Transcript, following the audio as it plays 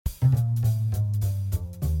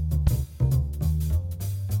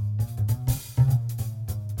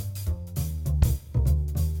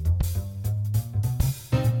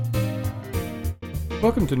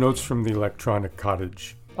Welcome to Notes from the Electronic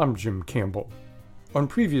Cottage. I'm Jim Campbell. On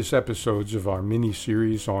previous episodes of our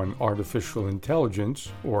mini-series on artificial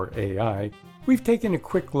intelligence, or AI, we've taken a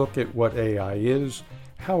quick look at what AI is,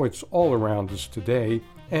 how it's all around us today,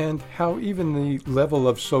 and how even the level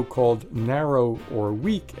of so-called narrow or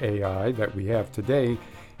weak AI that we have today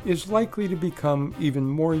is likely to become even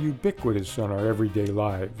more ubiquitous in our everyday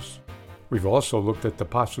lives. We've also looked at the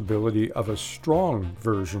possibility of a strong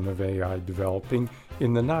version of AI developing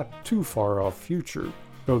in the not too far off future,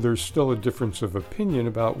 though there's still a difference of opinion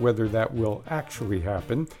about whether that will actually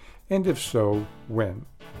happen, and if so, when.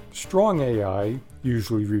 Strong AI,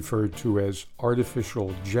 usually referred to as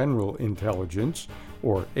Artificial General Intelligence,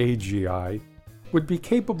 or AGI, would be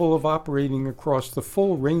capable of operating across the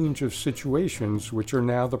full range of situations which are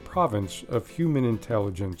now the province of human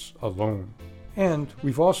intelligence alone. And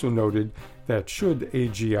we've also noted that should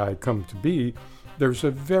AGI come to be, there's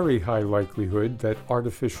a very high likelihood that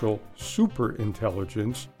artificial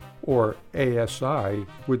superintelligence, or ASI,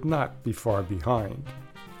 would not be far behind.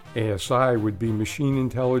 ASI would be machine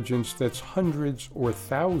intelligence that's hundreds or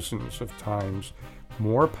thousands of times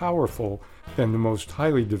more powerful than the most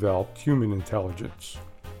highly developed human intelligence.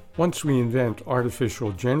 Once we invent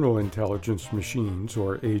artificial general intelligence machines,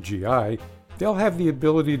 or AGI, they'll have the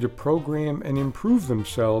ability to program and improve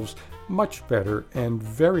themselves much better and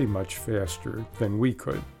very much faster than we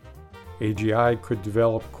could. AGI could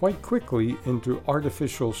develop quite quickly into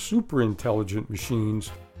artificial superintelligent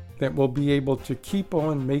machines that will be able to keep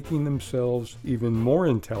on making themselves even more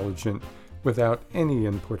intelligent without any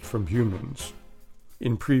input from humans.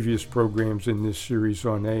 In previous programs in this series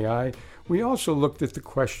on AI, we also looked at the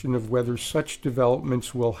question of whether such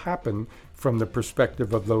developments will happen from the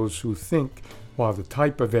perspective of those who think, while the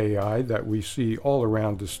type of AI that we see all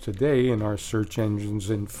around us today in our search engines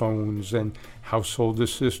and phones and household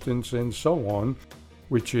assistants and so on,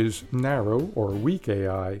 which is narrow or weak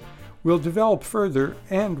AI, will develop further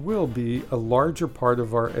and will be a larger part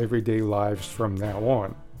of our everyday lives from now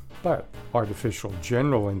on. But artificial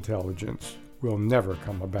general intelligence will never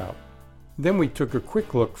come about. Then we took a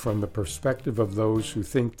quick look from the perspective of those who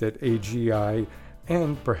think that AGI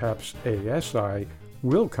and perhaps ASI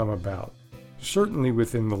will come about, certainly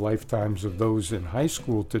within the lifetimes of those in high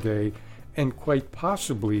school today, and quite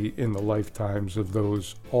possibly in the lifetimes of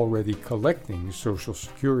those already collecting Social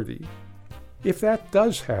Security. If that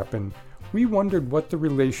does happen, we wondered what the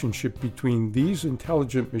relationship between these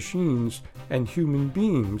intelligent machines and human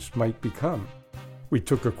beings might become. We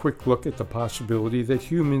took a quick look at the possibility that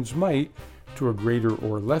humans might, to a greater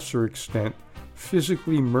or lesser extent,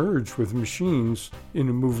 physically merge with machines in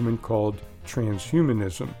a movement called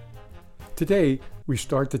transhumanism. Today, we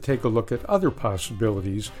start to take a look at other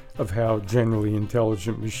possibilities of how generally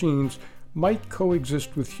intelligent machines might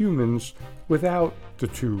coexist with humans without the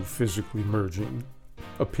two physically merging.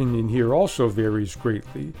 Opinion here also varies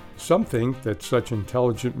greatly. Some think that such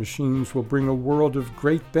intelligent machines will bring a world of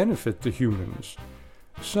great benefit to humans.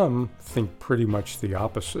 Some think pretty much the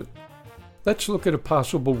opposite. Let's look at a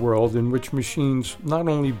possible world in which machines not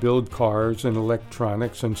only build cars and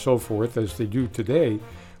electronics and so forth as they do today,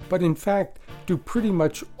 but in fact do pretty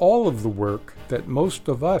much all of the work that most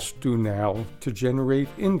of us do now to generate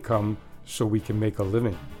income so we can make a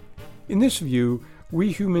living. In this view,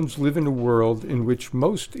 we humans live in a world in which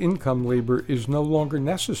most income labor is no longer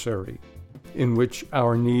necessary, in which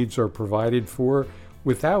our needs are provided for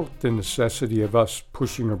without the necessity of us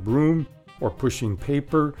pushing a broom or pushing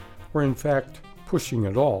paper, or in fact, pushing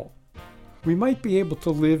it all. We might be able to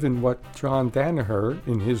live in what John Danaher,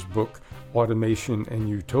 in his book Automation and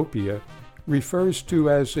Utopia, refers to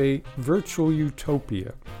as a virtual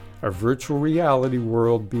utopia, a virtual reality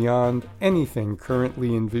world beyond anything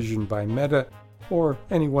currently envisioned by Meta or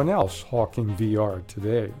anyone else hawking VR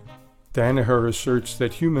today. Danaher asserts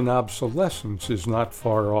that human obsolescence is not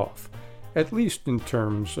far off, at least in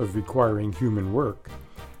terms of requiring human work,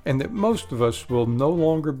 and that most of us will no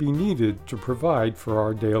longer be needed to provide for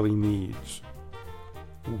our daily needs.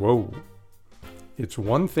 Whoa! It's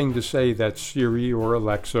one thing to say that Siri or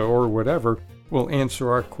Alexa or whatever will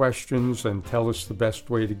answer our questions and tell us the best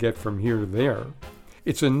way to get from here to there.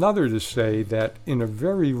 It's another to say that, in a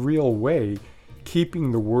very real way,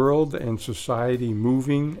 keeping the world and society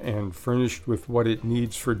moving and furnished with what it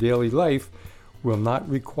needs for daily life will not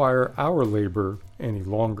require our labor any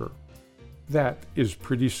longer. That is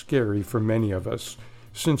pretty scary for many of us,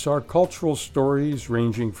 since our cultural stories,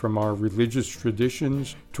 ranging from our religious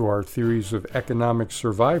traditions to our theories of economic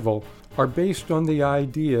survival, are based on the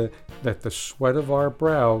idea that the sweat of our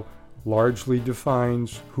brow largely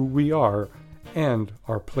defines who we are and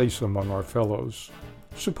our place among our fellows.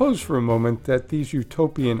 Suppose for a moment that these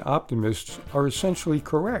utopian optimists are essentially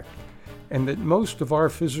correct, and that most of our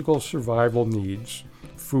physical survival needs,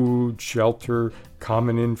 food, shelter,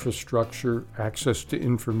 common infrastructure, access to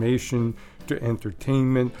information, to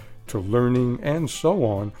entertainment, to learning, and so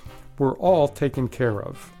on, were all taken care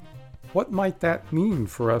of. What might that mean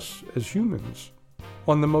for us as humans?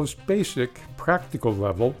 On the most basic, practical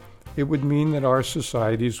level, it would mean that our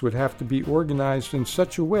societies would have to be organized in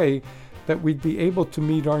such a way that we'd be able to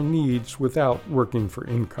meet our needs without working for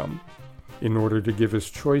income. In order to give us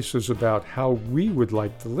choices about how we would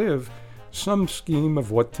like to live, some scheme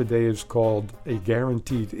of what today is called a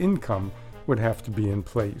guaranteed income would have to be in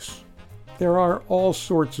place. There are all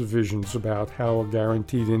sorts of visions about how a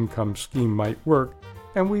guaranteed income scheme might work,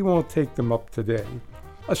 and we won't take them up today.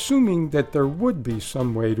 Assuming that there would be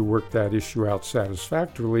some way to work that issue out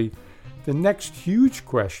satisfactorily, the next huge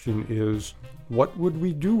question is, what would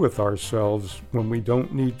we do with ourselves when we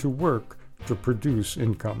don't need to work to produce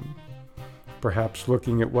income? Perhaps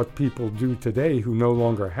looking at what people do today who no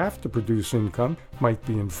longer have to produce income might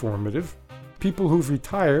be informative. People who've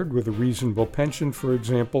retired with a reasonable pension, for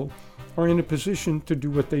example, are in a position to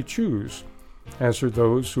do what they choose, as are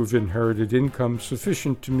those who've inherited income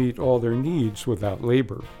sufficient to meet all their needs without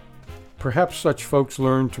labor. Perhaps such folks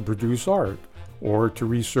learn to produce art, or to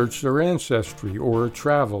research their ancestry, or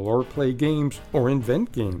travel, or play games, or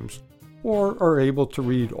invent games, or are able to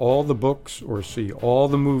read all the books or see all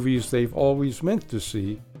the movies they've always meant to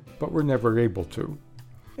see, but were never able to.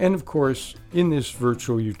 And of course, in this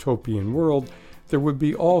virtual utopian world, there would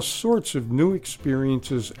be all sorts of new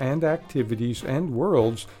experiences and activities and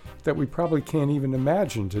worlds that we probably can't even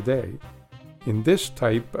imagine today. In this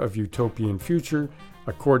type of utopian future,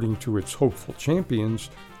 according to its hopeful champions,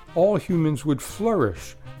 all humans would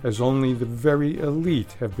flourish as only the very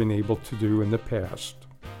elite have been able to do in the past.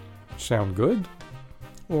 Sound good?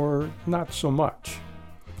 Or not so much?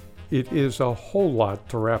 It is a whole lot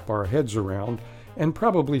to wrap our heads around, and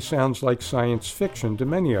probably sounds like science fiction to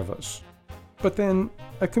many of us. But then,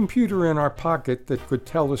 a computer in our pocket that could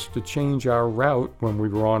tell us to change our route when we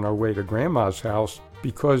were on our way to Grandma's house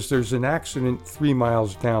because there's an accident 3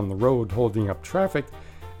 miles down the road holding up traffic,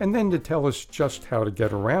 and then to tell us just how to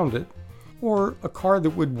get around it, or a car that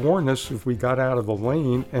would warn us if we got out of the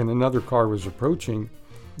lane and another car was approaching.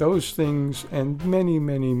 Those things and many,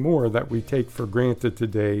 many more that we take for granted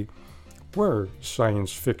today were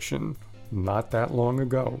science fiction not that long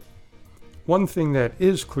ago. One thing that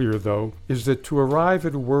is clear, though, is that to arrive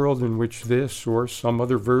at a world in which this or some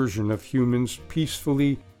other version of humans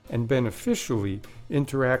peacefully and beneficially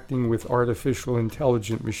interacting with artificial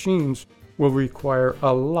intelligent machines will require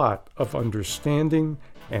a lot of understanding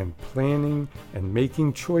and planning and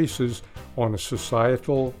making choices on a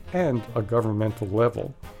societal and a governmental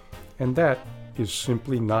level. And that is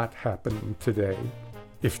simply not happening today.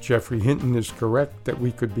 If Geoffrey Hinton is correct that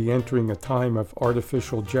we could be entering a time of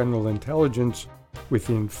artificial general intelligence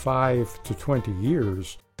within 5 to 20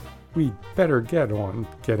 years, we'd better get on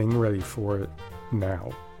getting ready for it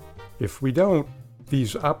now. If we don't,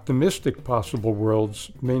 these optimistic possible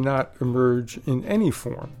worlds may not emerge in any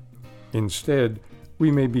form. Instead,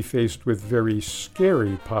 we may be faced with very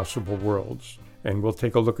scary possible worlds, and we'll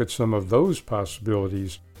take a look at some of those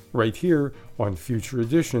possibilities right here on future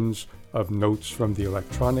editions of Notes from the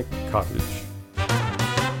Electronic Cottage.